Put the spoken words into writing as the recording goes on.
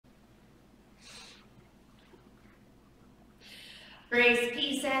Grace,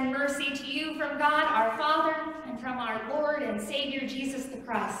 peace, and mercy to you from God our Father and from our Lord and Savior Jesus the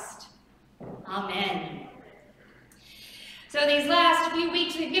Christ. Amen. So these last few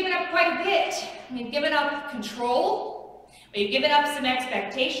weeks we've given up quite a bit. We've given up control. We've given up some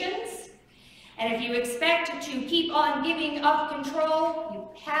expectations. And if you expect to keep on giving up control, you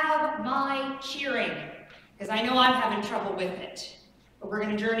have my cheering, because I know I'm having trouble with it. But we're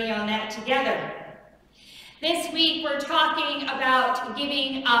going to journey on that together. This week we're talking about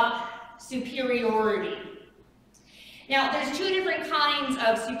giving up superiority. Now there's two different kinds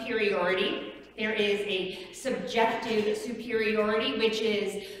of superiority. There is a subjective superiority, which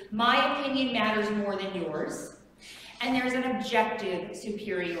is my opinion matters more than yours. And there's an objective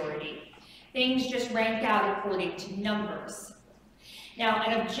superiority. Things just rank out according to numbers. Now,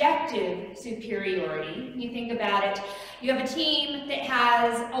 an objective superiority, you think about it, you have a team that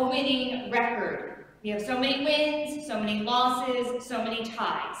has a winning record. You have so many wins, so many losses, so many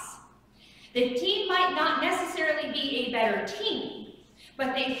ties. The team might not necessarily be a better team,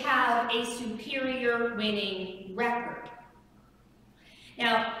 but they have a superior winning record.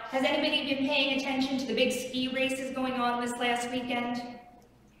 Now, has anybody been paying attention to the big ski races going on this last weekend?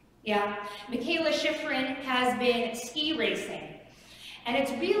 Yeah, Michaela Schifrin has been ski racing. And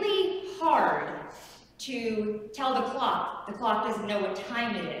it's really hard to tell the clock. The clock doesn't know what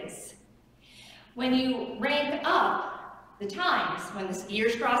time it is. When you rank up the times, when the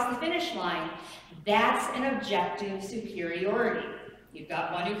skiers cross the finish line, that's an objective superiority. You've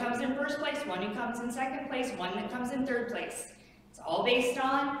got one who comes in first place, one who comes in second place, one that comes in third place. It's all based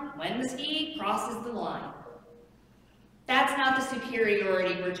on when the ski crosses the line. That's not the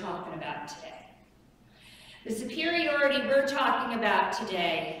superiority we're talking about today. The superiority we're talking about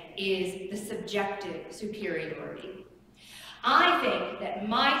today is the subjective superiority. I think that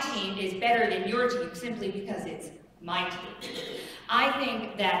my team is better than your team simply because it's my team. I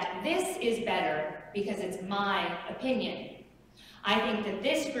think that this is better because it's my opinion. I think that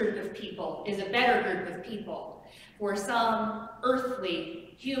this group of people is a better group of people for some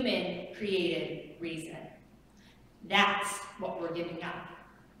earthly, human-created reason. That's what we're giving up.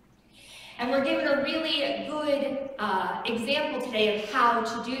 And we're given a really good example today of how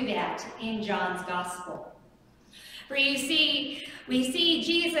to do that in John's Gospel. For you see, we see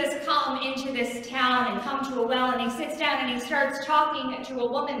Jesus come into this town and come to a well, and he sits down and he starts talking to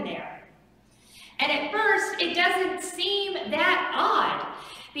a woman there. And at first, it doesn't seem that odd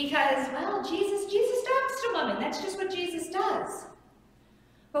because, well, Jesus talks to women. That's just what Jesus does.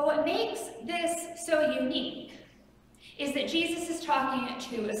 But what makes this so unique is that Jesus is talking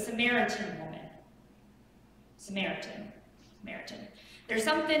to a Samaritan woman. Samaritan. There's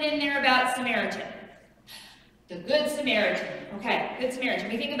something in there about Samaritan. The Good Samaritan. Okay, Good Samaritan.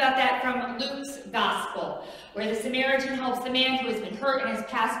 We think about that from Luke's Gospel, where the Samaritan helps the man who has been hurt and is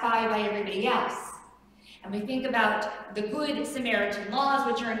passed by everybody else. And we think about the Good Samaritan laws,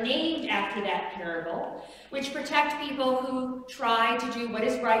 which are named after that parable, which protect people who try to do what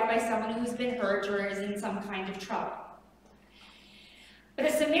is right by someone who's been hurt or is in some kind of trouble. But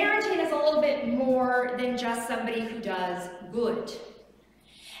a Samaritan is a little bit more than just somebody who does good.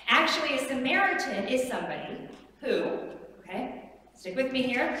 Actually, a Samaritan is somebody who, okay, stick with me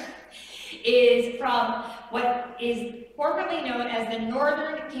here, is from what is formerly known as the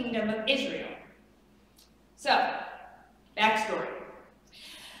Northern Kingdom of Israel. So, backstory.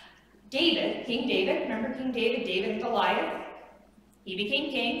 David, King David, remember King David, David and Goliath? He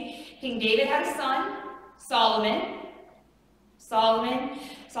became king. King David had a son, Solomon.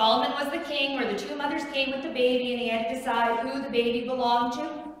 Solomon was the king where the two mothers came with the baby and he had to decide who the baby belonged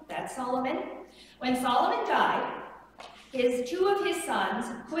to. That's Solomon. When Solomon died, two of his sons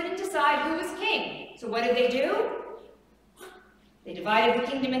couldn't decide who was king. So what did they do? They divided the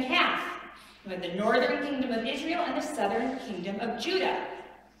kingdom in half. You had the northern kingdom of Israel and the southern kingdom of Judah.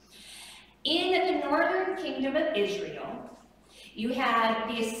 In the northern kingdom of Israel, you had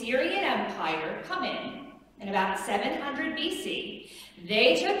the Assyrian Empire come in about 700 BC.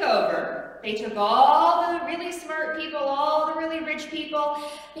 They took over. They took all the really smart people, all the really rich people,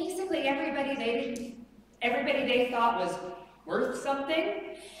 basically everybody they thought was worth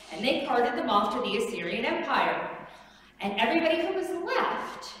something, and they carted them off to the Assyrian Empire. And everybody who was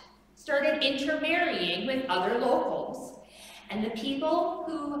left started intermarrying with other locals. And the people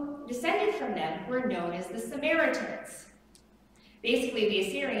who descended from them were known as the Samaritans. Basically, the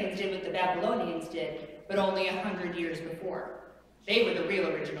Assyrians did what the Babylonians did, but only 100 years before. They were the real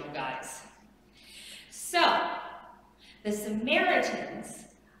original guys. So, the Samaritans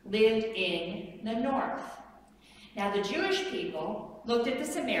lived in the north. Now, the Jewish people looked at the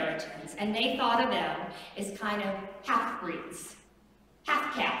Samaritans, and they thought of them as kind of half-breeds.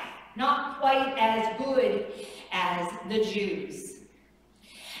 half-calf, not quite as good as the Jews.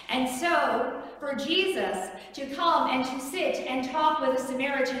 And so, for Jesus to come and to sit and talk with a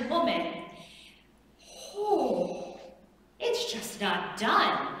Samaritan woman, it's just not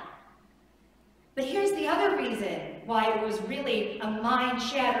done. But here's the other reason why it was really a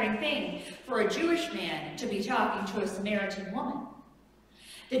mind-shattering thing for a Jewish man to be talking to a Samaritan woman.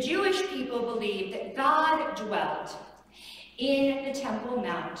 The Jewish people believed that God dwelt in the Temple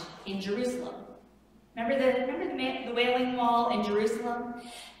Mount in Jerusalem. Remember the Wailing Wall in Jerusalem?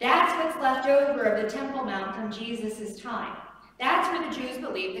 That's what's left over of the Temple Mount from Jesus' time. That's where the Jews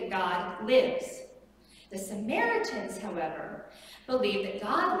believed that God lives. The Samaritans, however, believe that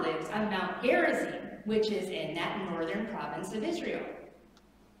God lives on Mount Gerizim, which is in that northern province of Israel.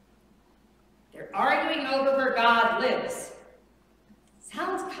 They're arguing over where God lives.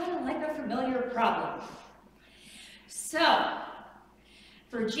 Sounds kind of like a familiar problem. So,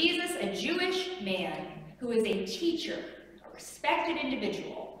 for Jesus, a Jewish man who is a teacher, a respected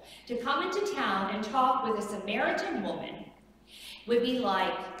individual, to come into town and talk with a Samaritan woman would be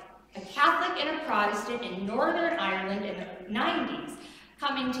like a Catholic and a Protestant in Northern Ireland in the 90s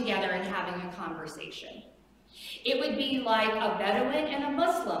coming together and having a conversation. It would be like a Bedouin and a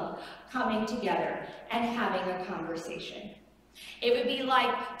Muslim coming together and having a conversation. It would be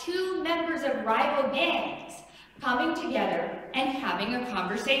like two members of rival gangs coming together and having a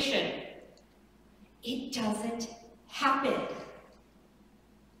conversation. It doesn't happen.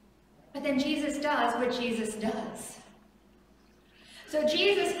 But then Jesus does what Jesus does. So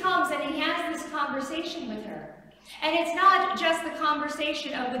Jesus comes and he has this conversation with her. And it's not just the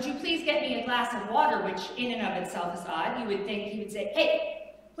conversation of, would you please get me a glass of water, which in and of itself is odd. You would think he would say,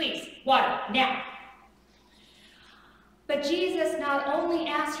 hey, please, water, now. But Jesus not only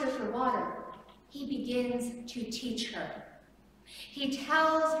asks her for water, he begins to teach her. He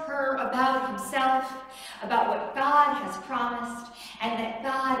tells her about himself, about what God has promised, and that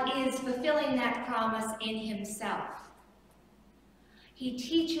God is fulfilling that promise in himself. He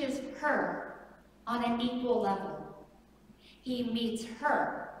teaches her on an equal level. He meets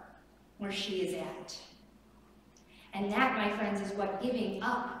her where she is at. And that, my friends, is what giving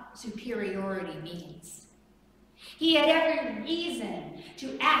up superiority means. He had every reason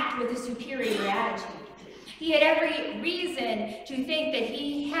to act with a superior attitude. He had every reason to think that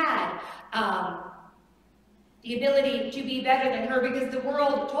he had the ability to be better than her because the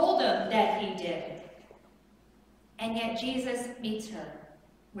world told him that he did. And yet Jesus meets her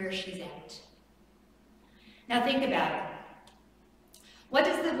where she's at. Now think about it. What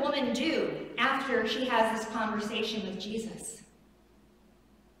does the woman do after she has this conversation with Jesus?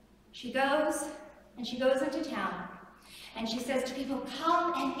 She goes into town and she says to people,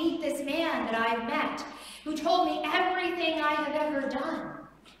 come and meet this man that I've met who told me everything I have ever done.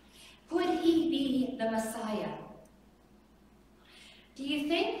 Could he be the Messiah? Do you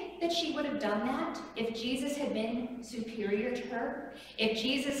think that she would have done that if Jesus had been superior to her? If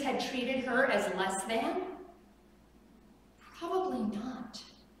Jesus had treated her as less than? Probably not.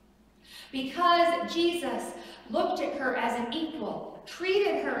 Because Jesus looked at her as an equal,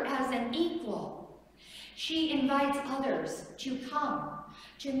 treated her as an equal, she invites others to come,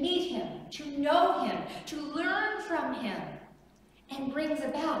 to meet him, to know him, to learn from him, and brings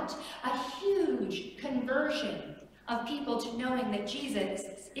about a huge conversion of people to knowing that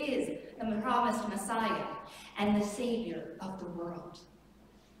Jesus is the promised Messiah and the Savior of the world.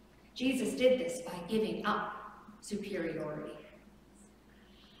 Jesus did this by giving up superiority.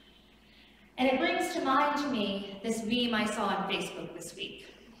 And it brings to mind to me this meme I saw on Facebook this week.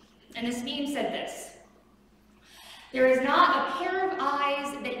 And this meme said this: there is not a pair of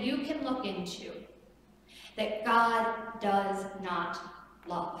eyes that you can look into that God does not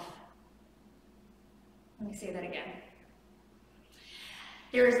love. Let me say that again.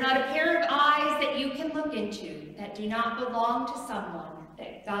 There is not a pair of eyes that you can look into that do not belong to someone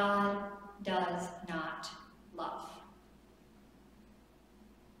that God does not love.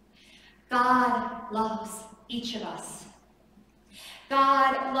 God loves each of us.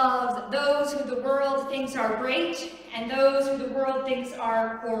 God loves those who the world thinks are great and those who the world thinks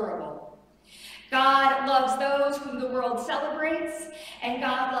are horrible. God loves those whom the world celebrates, and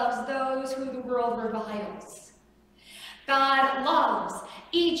God loves those who the world reviles. God loves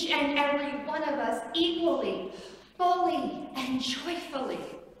each and every one of us equally, fully, and joyfully.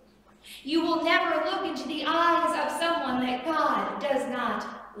 You will never look into the eyes of someone that God does not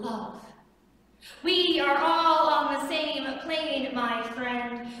love. We are all on the same plane, my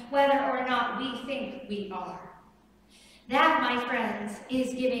friend, whether or not we think we are. That, my friends,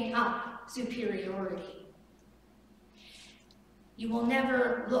 is giving up superiority. You will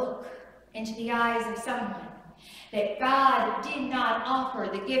never look into the eyes of someone that God did not offer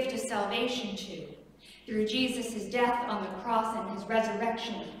the gift of salvation to through Jesus' death on the cross and his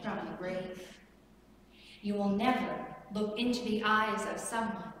resurrection from the grave. You will never look into the eyes of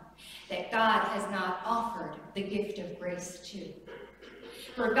someone that God has not offered the gift of grace to.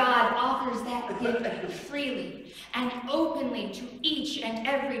 For God offers that gift freely and openly to each and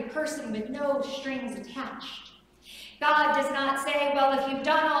every person with no strings attached. God does not say, well, if you've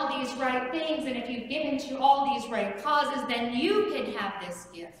done all these right things and if you've given to all these right causes, then you can have this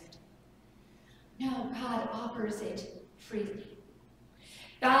gift. No, God offers it freely.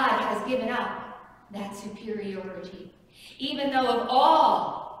 God has given up that superiority. Even though of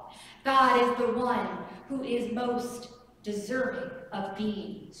all, God is the one who is most deserving of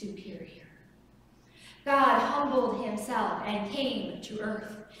being superior. God humbled himself and came to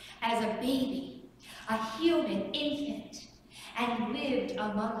earth as a baby, a human infant, and lived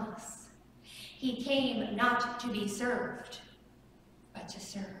among us. He came not to be served, but to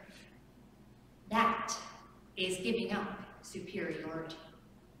serve. That is giving up superiority.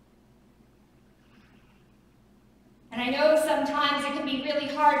 And I know sometimes it can be really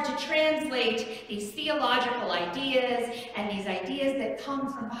hard to translate these theological ideas and these ideas that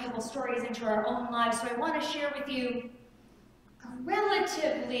come from Bible stories into our own lives. So I want to share with you a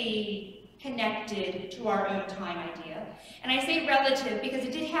relatively connected to our own time idea. And I say relative because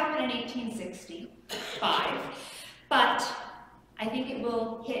it did happen in 1865, but I think it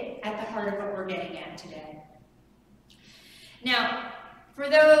will hit at the heart of what we're getting at today. Now, for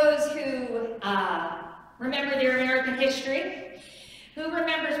those who remember their American history, who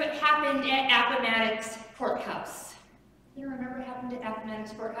remembers what happened at Appomattox Courthouse? You remember what happened at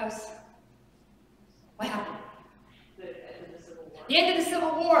Appomattox Courthouse? What happened? The end of the Civil War. The end of the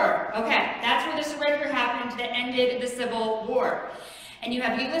Civil War. Okay, that's where the surrender happened that ended the Civil War. And you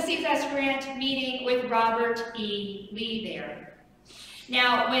have Ulysses S. Grant meeting with Robert E. Lee there.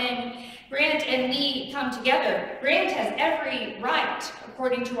 Now, when Grant and Lee come together, Grant has every right,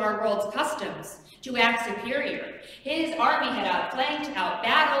 according to our world's customs, to act superior. His army had outflanked,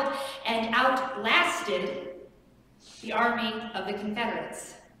 outbattled, and outlasted the army of the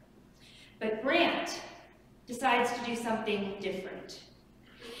Confederates. But Grant decides to do something different.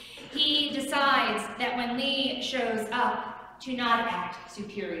 He decides that when Lee shows up, to not act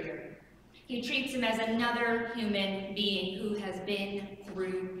superior. He treats him as another human being who has been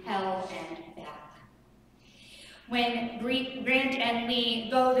through hell and back. When Grant and Lee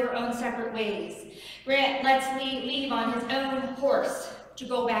go their own separate ways, Grant lets Lee leave on his own horse to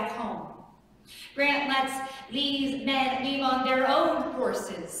go back home. Grant lets Lee's men leave on their own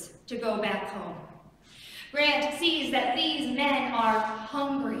horses to go back home. Grant sees that Lee's men are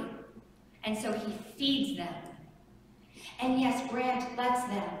hungry, and so he feeds them. And yes, Grant lets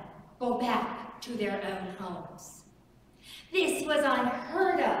them go back to their own homes. This was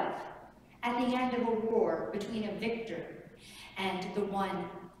unheard of at the end of a war between a victor and the one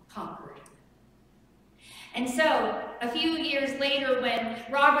conquered. And so, a few years later, when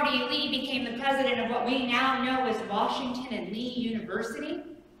Robert E. Lee became the president of what we now know as Washington and Lee University,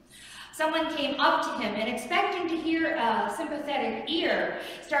 someone came up to him and, expecting to hear a sympathetic ear,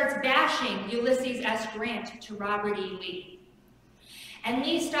 starts bashing Ulysses S. Grant to Robert E. Lee. And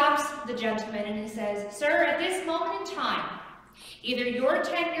Lee stops the gentleman and he says, "Sir, at this moment in time, either your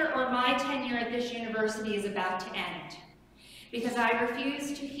tenure or my tenure at this university is about to end, because I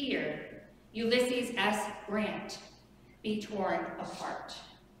refuse to hear Ulysses S. Grant be torn apart."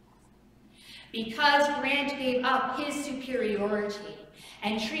 Because Grant gave up his superiority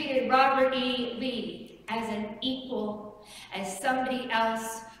and treated Robert E. Lee as an equal, as somebody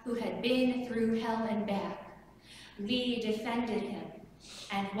else who had been through hell and back, Lee defended him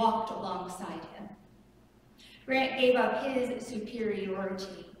and walked alongside him. Grant gave up his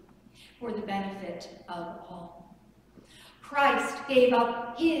superiority for the benefit of all. Christ gave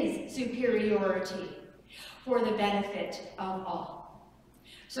up his superiority for the benefit of all.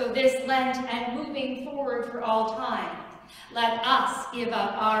 So this Lent and moving forward for all time, let us give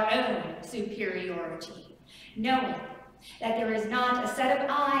up our own superiority, knowing that there is not a set of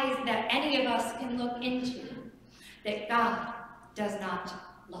eyes that any of us can look into that God does not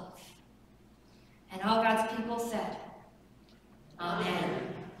love. And all God's people said,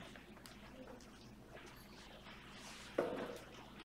 Amen.